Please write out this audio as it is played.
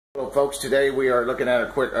folks, today we are looking at a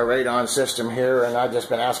radon system here, and I've just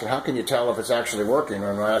been asking, how can you tell if it's actually working?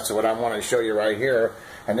 And that's what I want to show you right here.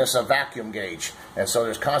 And this is a vacuum gauge, and so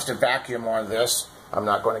there's constant vacuum on this. I'm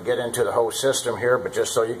not going to get into the whole system here, but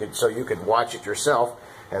just so you could watch it yourself.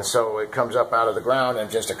 And so it comes up out of the ground, and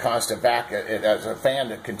just a constant vacuum. It has a fan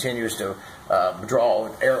that continues to draw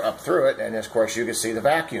air up through it, and of course you can see the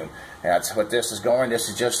vacuum. And that's what this is going. This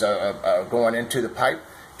is just going into the pipe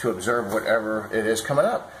to observe whatever it is coming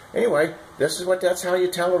up. Anyway, that's how you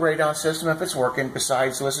tell a radon system if it's working,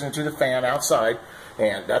 besides listening to the fan outside.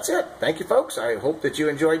 And that's it. Thank you, folks. I hope that you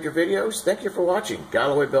enjoyed your videos. Thank you for watching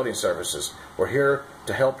Galloway Building Services. We're here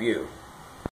to help you.